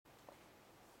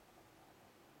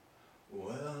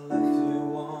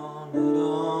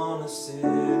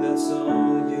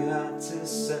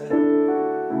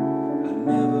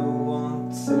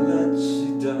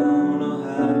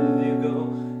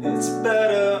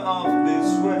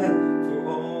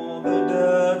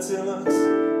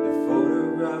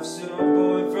photographs your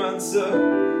boyfriend took.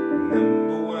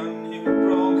 Remember when you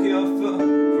broke your foot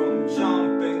from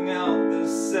jumping out the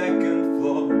second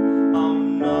floor?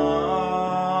 I'm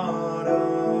not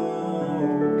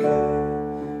okay.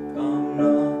 I'm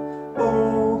not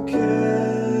okay.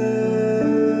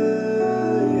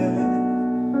 Yeah.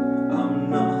 I'm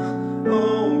not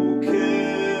okay.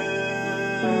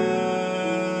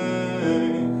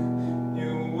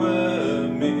 You wear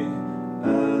me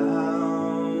out.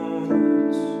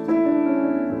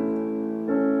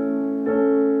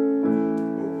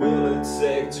 What will it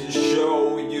take to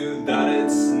show you that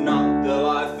it's not the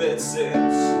life it seems?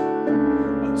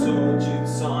 I told you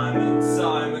time and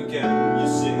time again, you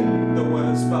sing the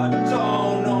words but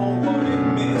don't know what it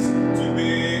means to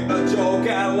be a joke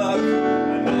and luck.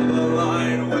 Another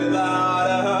line without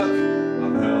a hug.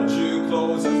 I've held you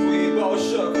close as we both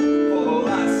shook. For the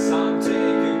last time, take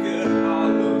a good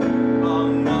hard look.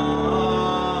 I'm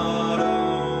not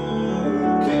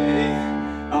okay.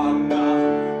 I'm not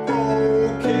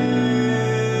okay.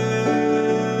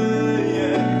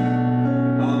 Yeah.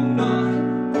 I'm not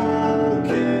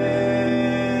okay.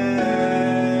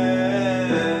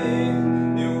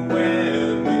 You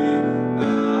wear me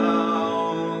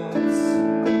out.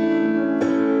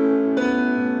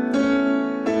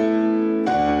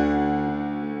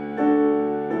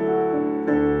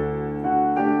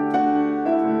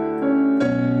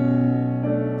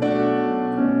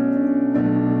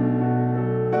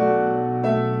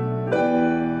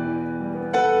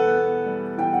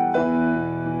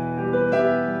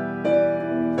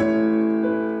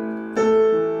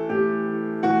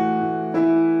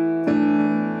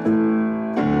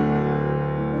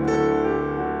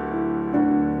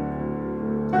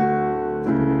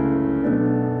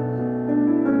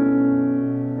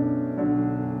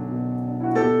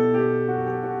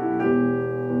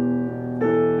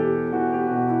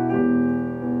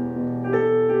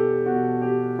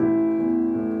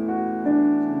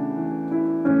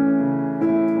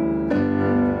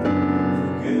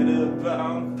 Forget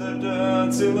about the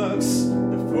dirty looks,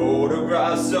 the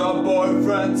photographs your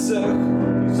boyfriend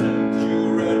took.